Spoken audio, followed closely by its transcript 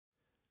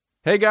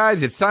Hey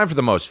guys, it's time for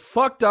the most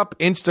fucked up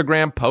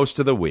Instagram post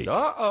of the week.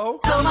 Uh-oh.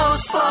 The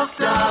most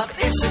fucked up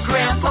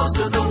Instagram post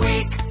of the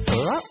week.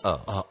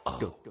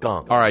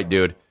 All right,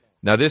 dude.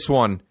 Now this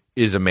one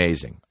is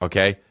amazing,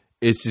 okay?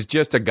 This is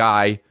just a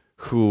guy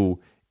who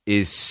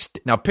is...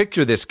 now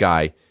picture this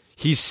guy.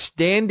 He's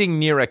standing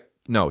near a...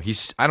 no,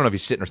 he's... I don't know if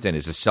he's sitting or standing.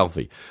 It's a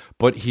selfie.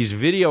 But he's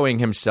videoing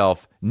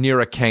himself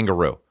near a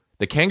kangaroo.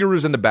 The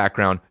kangaroo's in the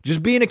background,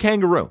 just being a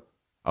kangaroo,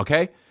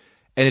 okay?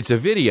 And it's a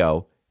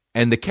video,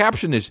 and the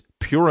caption is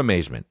pure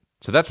amazement.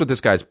 So that's what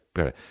this guy's...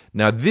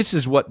 now, this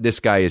is what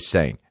this guy is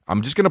saying.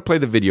 I'm just going to play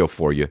the video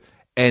for you,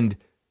 and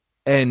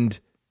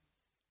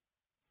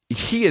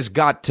he has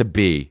got to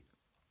be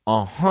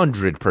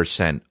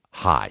 100%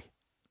 high.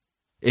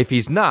 If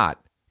he's not,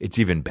 it's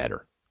even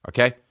better,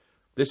 okay?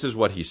 This is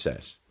what he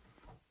says.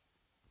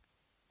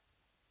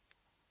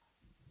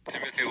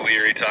 Timothy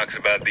Leary talks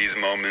about these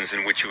moments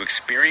in which you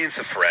experience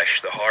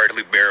afresh the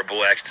hardly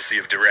bearable ecstasy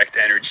of direct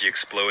energy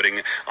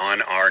exploding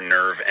on our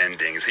nerve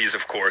endings. He's,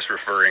 of course,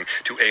 referring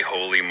to a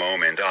holy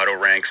moment. Otto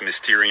Rank's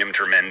Mysterium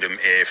Tremendum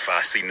e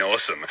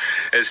Fascinosum.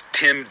 As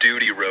Tim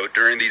Duty wrote,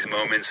 during these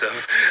moments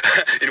of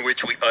in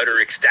which we utter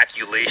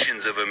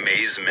extaculations of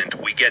amazement,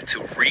 we get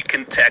to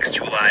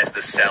recontextualize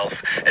the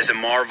self as a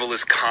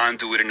marvelous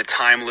conduit in a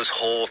timeless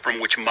whole from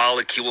which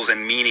molecules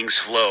and meanings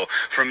flow,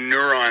 from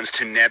neurons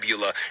to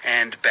nebula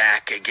and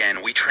back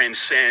again. We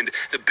transcend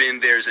the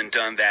been there's and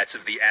done that's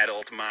of the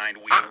adult mind.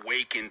 We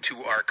awaken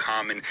to our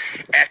common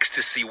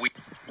ecstasy. And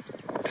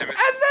then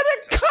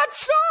it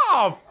cuts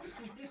off.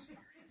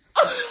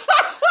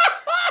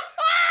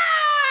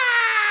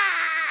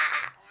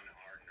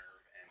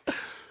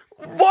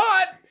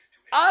 What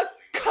a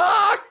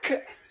cock.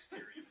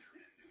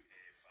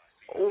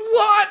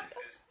 What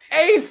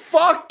a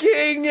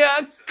fucking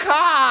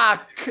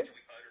cock.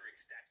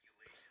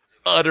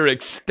 Utter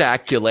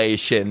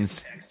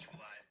extaculations.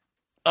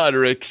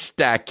 Utter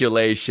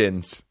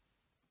extaculations.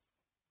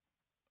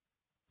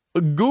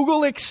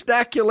 Google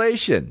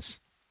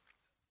extaculations.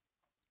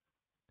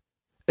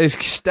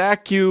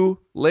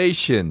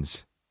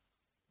 Extaculations.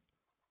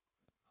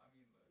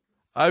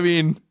 I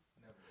mean,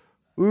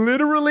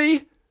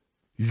 literally,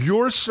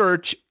 your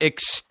search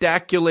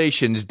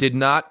extaculations did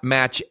not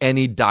match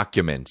any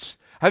documents.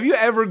 Have you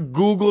ever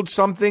Googled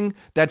something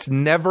that's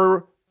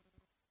never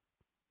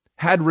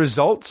had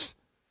results?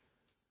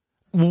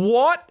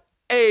 What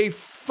a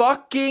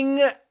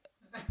fucking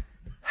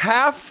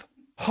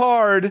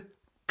half-hard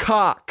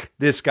cock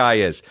this guy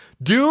is.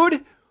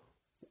 Dude,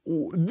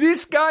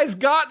 this guy's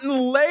gotten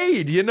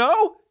laid, you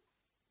know?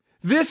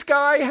 This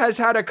guy has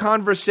had a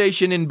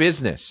conversation in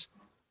business.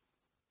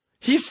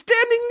 He's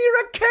standing near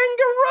a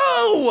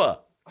kangaroo!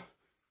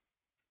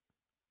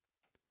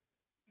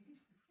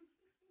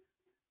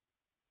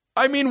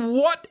 I mean,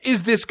 what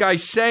is this guy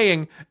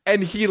saying?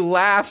 And he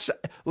laughs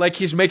like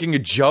he's making a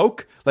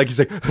joke. Like he's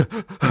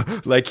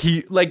like,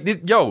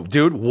 yo,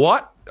 dude,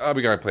 what? Oh,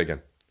 we gotta play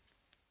again.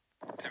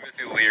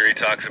 Timothy Leary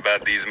talks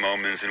about these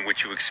moments in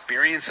which you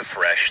experience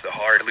afresh the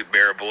hardly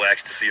bearable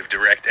ecstasy of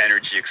direct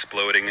energy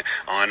exploding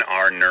on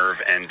our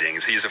nerve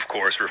endings. He's, of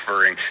course,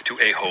 referring to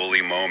a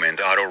holy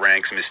moment. Otto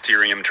Rank's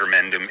Mysterium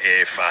Tremendum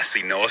e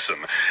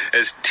Fascinosum.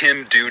 As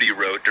Tim Duty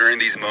wrote, during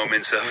these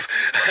moments of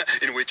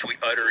in which we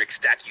utter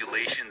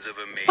extaculations of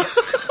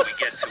amazement, we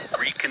get to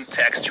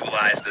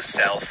recontextualize the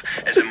self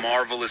as a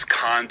marvelous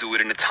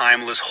conduit in a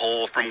timeless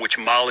whole from which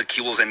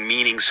molecules and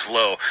meanings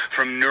flow,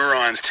 from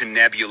neurons to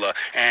nebula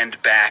and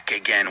back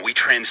again. We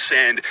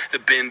transcend the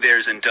been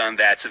there's and done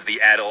that's of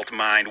the adult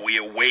mind. We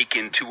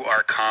awaken to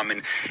our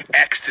common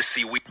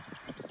ecstasy.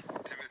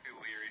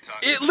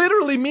 It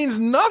literally means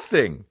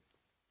nothing.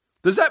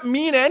 Does that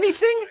mean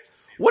anything?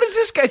 What does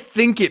this guy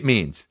think it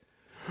means?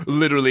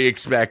 Literally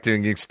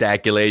expecting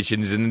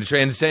extaculations and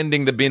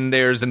transcending the been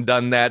there's and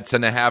done that's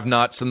and the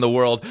have-nots in the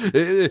world.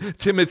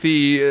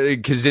 Timothy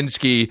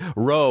Kaczynski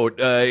wrote...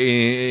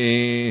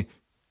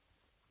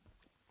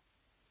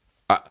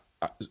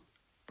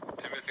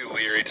 Timothy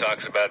Leary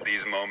talks about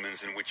these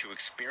moments in which you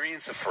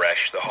experience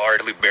afresh the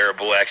hardly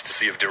bearable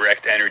ecstasy of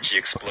direct energy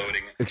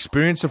exploding.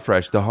 Experience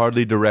afresh the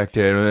hardly direct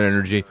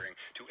energy.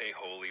 To a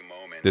holy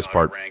moment. This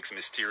part. Otto Rank's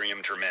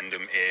Mysterium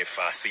Tremendum e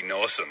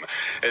Fascinosum.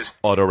 As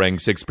Otto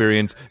Rank's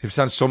experience. It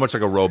sounds so much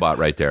like a robot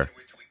right there.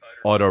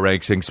 Otto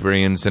Rank's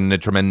experience and the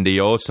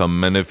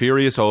tremendiosum and the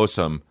furious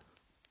awesome.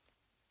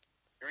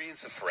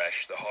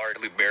 Afresh the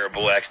hardly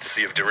bearable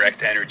ecstasy of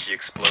direct energy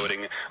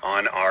exploding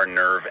on our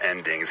nerve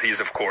endings. He's,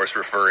 of course,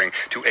 referring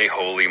to a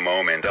holy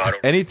moment.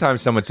 Anytime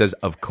someone says,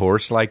 of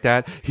course, like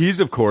that, he's,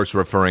 of course,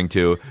 referring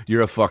to,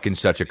 you're a fucking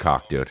such a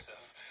cock, dude.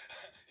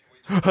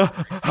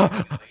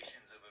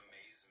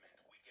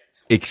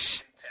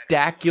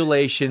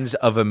 Extaculations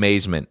of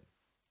amazement.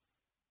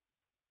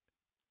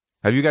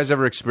 Have you guys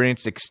ever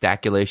experienced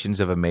extaculations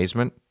of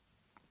amazement?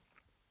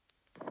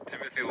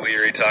 Timothy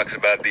Leary Leary talks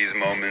about these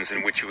moments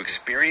in which you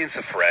experience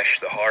afresh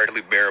the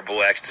hardly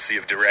bearable ecstasy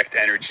of direct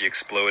energy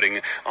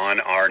exploding on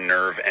our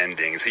nerve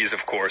endings. He's,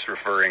 of course,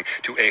 referring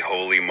to a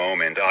holy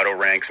moment. Otto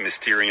ranks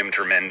mysterium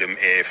tremendum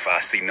e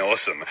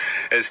fascinosum.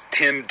 As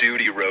Tim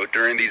Duty wrote,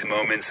 during these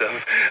moments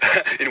of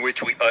in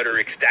which we utter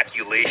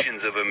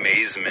extaculations of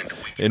amazement.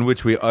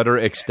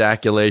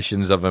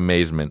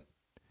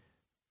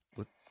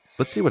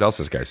 Let's see what else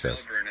this guy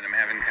says. And I'm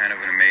having kind of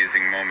an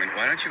amazing moment.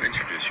 Why don't you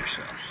introduce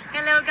yourself?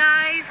 Hello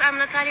guys, I'm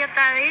Natalia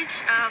Tadic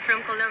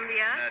from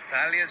Colombia.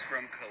 Natalia's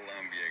from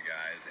Colombia,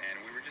 guys,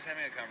 and we were just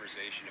having a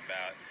conversation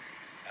about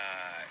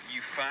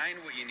you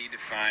find what you need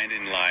to find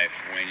in life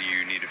when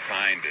you need to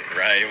find it,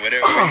 right?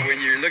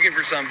 When you're looking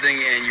for something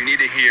and you need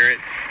to hear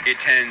it,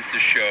 it tends to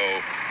show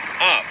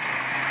up.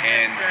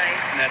 And That's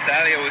right.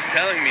 Natalia was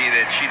telling me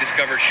that she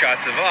discovered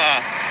shots of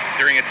awe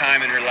during a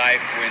time in her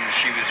life when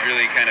she was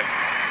really kind of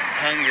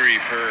hungry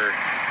for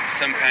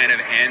some kind of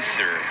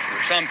answer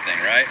for something,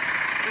 right?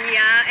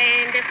 Yeah,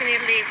 and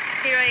definitely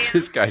here I am.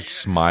 This guy's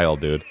smile,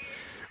 dude.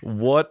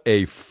 What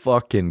is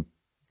happening?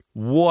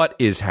 So,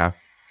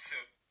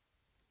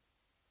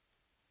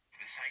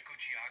 the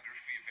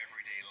psychogeography of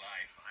everyday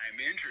life. I'm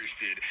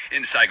interested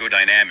in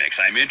psychodynamics.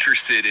 I'm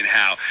interested in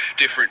how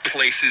different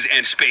places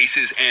and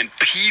spaces and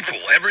people,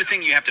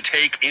 everything you have to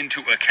take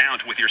into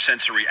account with your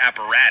sensory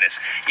apparatus,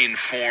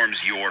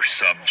 informs your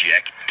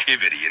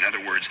subjectivity. In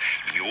other words,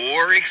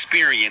 your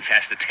experience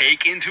has to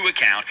take into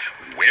account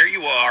where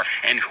you are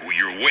and who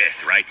you're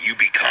with, right? You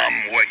become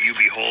what you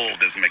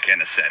behold, as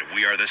McKenna said.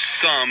 We are the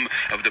sum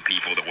of the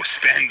people that we'll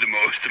spend the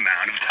most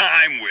amount of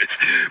time with.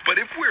 But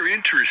if we're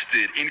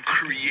interested in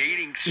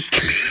creating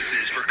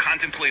spaces for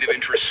contemplative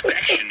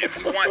introspection, if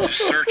we want to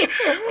search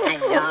the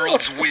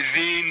worlds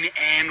within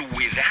and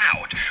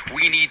without,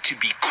 we need to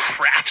be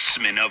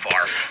craftsmen of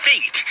our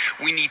fate.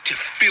 We need to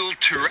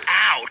filter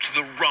out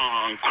the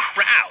wrong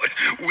crowd.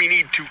 We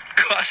need to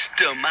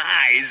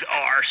customize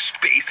our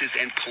spaces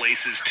and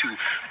places to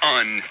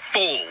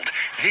unfold.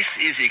 This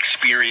is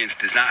experience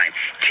design.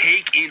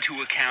 Take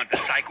into account the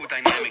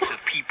psychodynamics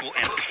of people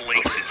and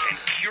places and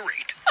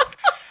curate.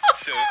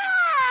 So,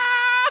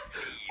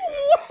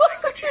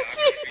 What is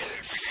he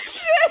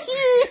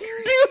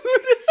saying, dude?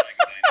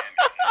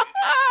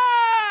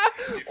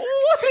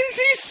 What is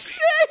he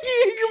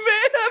saying,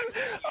 man?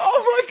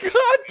 Oh my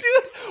god,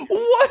 dude.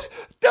 What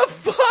the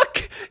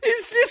fuck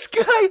is this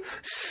guy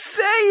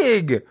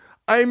saying?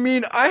 I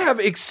mean, I have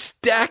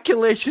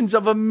extaculations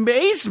of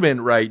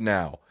amazement right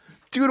now.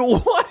 Dude,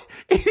 what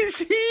is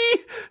he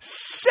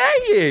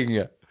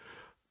saying?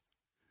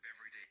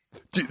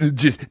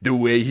 Just the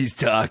way he's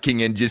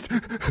talking and just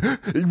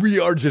we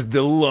are just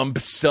the lump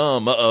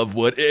sum of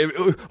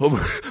of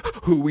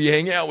who we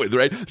hang out with,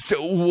 right?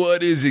 So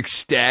what is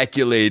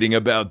extaculating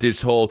about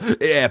this whole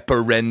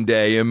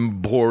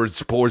apparendum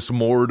post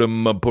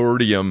mortem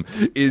podium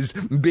is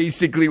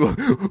basically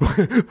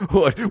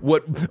what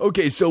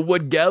okay, so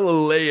what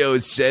Galileo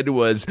said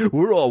was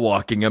we're all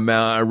walking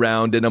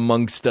around and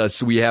amongst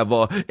us we have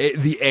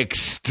the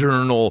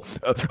external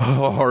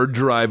hard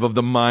drive of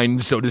the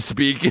mind, so to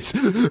speak. It's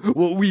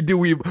what we do,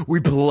 we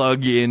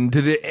plug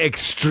into the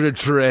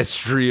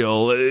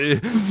extraterrestrial,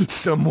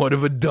 somewhat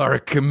of a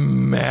dark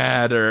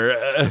matter.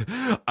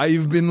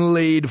 I've been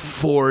laid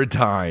 4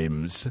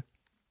 times.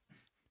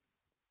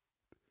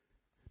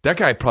 That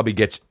guy probably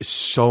gets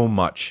so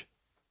much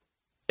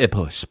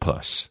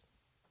puss.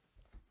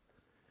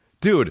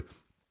 Dude,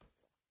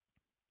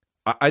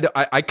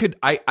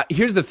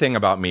 here's the thing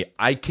about me.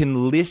 I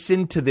can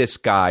listen to this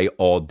guy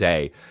all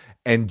day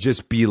and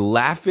just be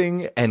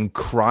laughing and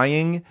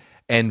crying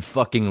and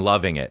fucking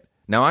loving it.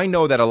 Now, I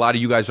know that a lot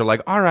of you guys are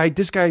like, all right,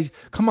 this guy,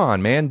 come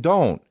on, man,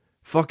 don't.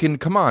 Fucking,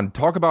 come on,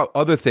 talk about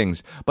other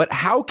things. But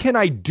how can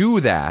I do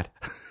that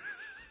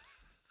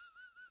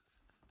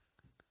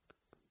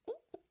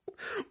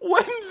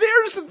when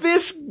there's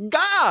this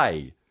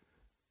guy?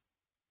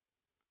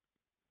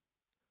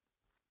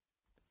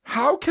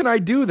 How can I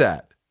do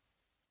that?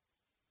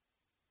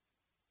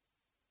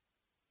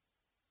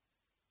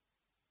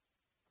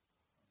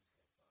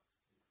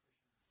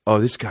 Oh,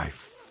 this guy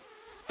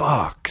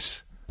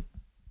fucks.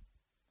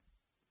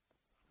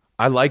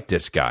 I like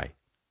this guy.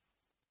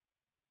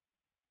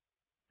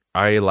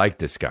 I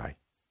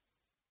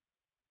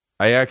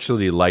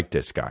actually like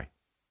this guy.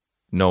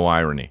 No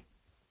irony.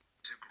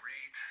 It's a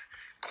great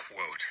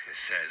quote that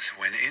says,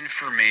 when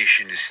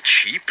information is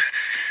cheap,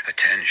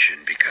 attention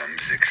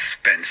becomes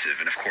expensive.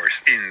 And of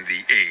course, in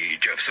the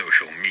age of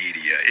social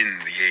media, in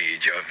the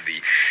age of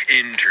the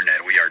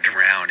internet, we are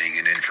drowning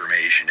in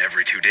information.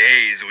 Every 2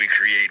 days, we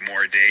create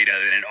more data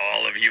than in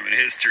all of human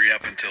history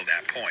up until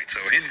that point. So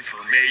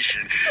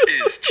information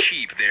is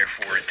cheap.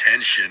 Therefore,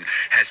 attention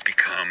has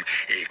become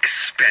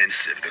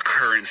expensive. The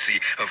currency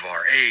of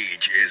our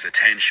age is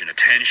attention.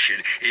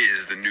 Attention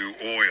is the new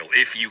oil.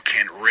 If you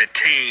can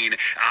retain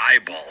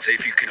eyeballs,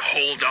 if you can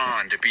hold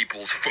on to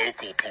people's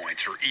focal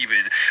points for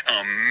even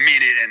a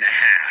minute and a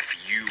half,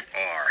 you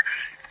are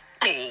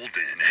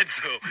golden. And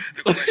so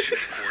the question,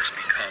 of course,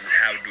 becomes,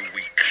 how do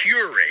we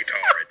curate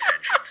our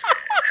attention span?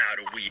 How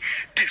do we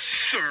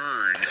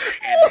discern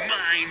and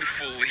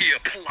mindfully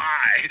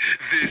apply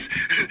this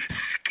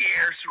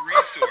scarce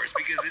resource,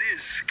 because it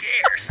is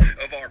scarce,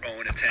 of our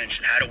own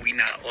attention? How do we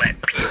not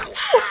let people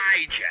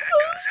hijack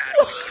us? How do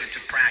we put into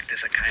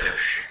practice a kind of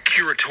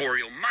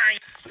curatorial mind?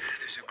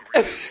 There's a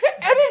great...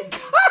 And it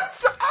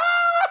cuts off!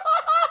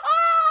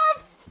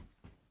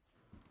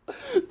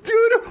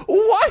 Dude,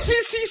 why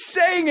is he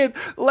saying it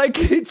like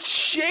it's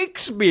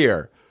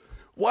Shakespeare?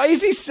 Why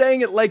is he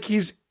saying it like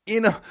he's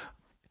in a...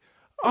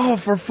 Oh,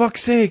 for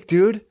fuck's sake,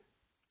 dude.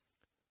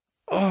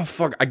 Oh,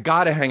 fuck. I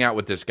gotta hang out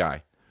with this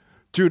guy.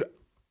 Dude,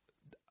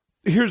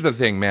 here's the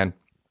thing, man.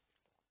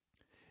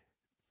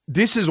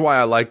 This is why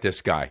I like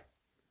this guy.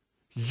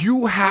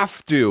 You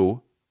have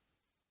to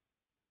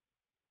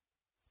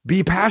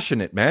be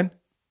passionate, man.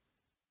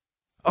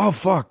 Oh,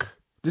 fuck.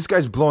 This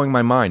guy's blowing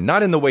my mind.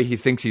 Not in the way he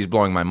thinks he's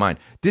blowing my mind.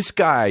 This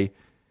guy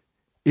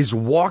is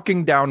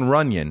walking down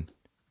Runyon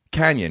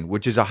Canyon,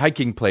 which is a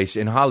hiking place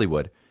in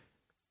Hollywood,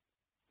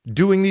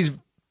 doing these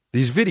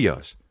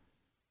videos.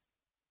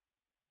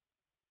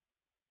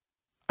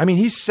 I mean,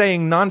 he's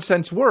saying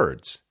nonsense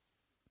words.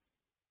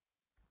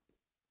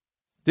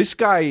 This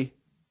guy,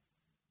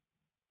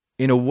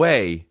 in a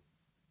way,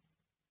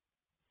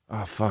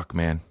 oh, fuck,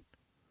 man.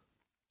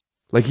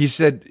 Like he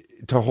said,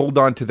 to hold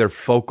on to their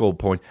focal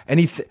point. And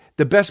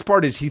the best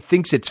part is he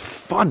thinks it's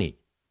funny.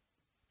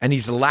 And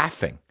he's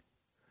laughing.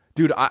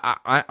 Dude,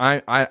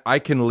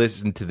 I can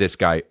listen to this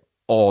guy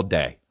all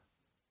day.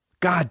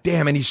 God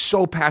damn, and he's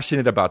so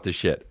passionate about this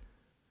shit.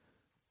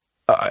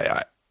 Oh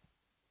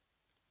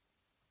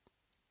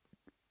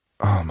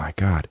my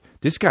God.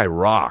 This guy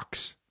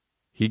rocks.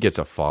 He gets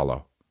a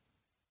follow.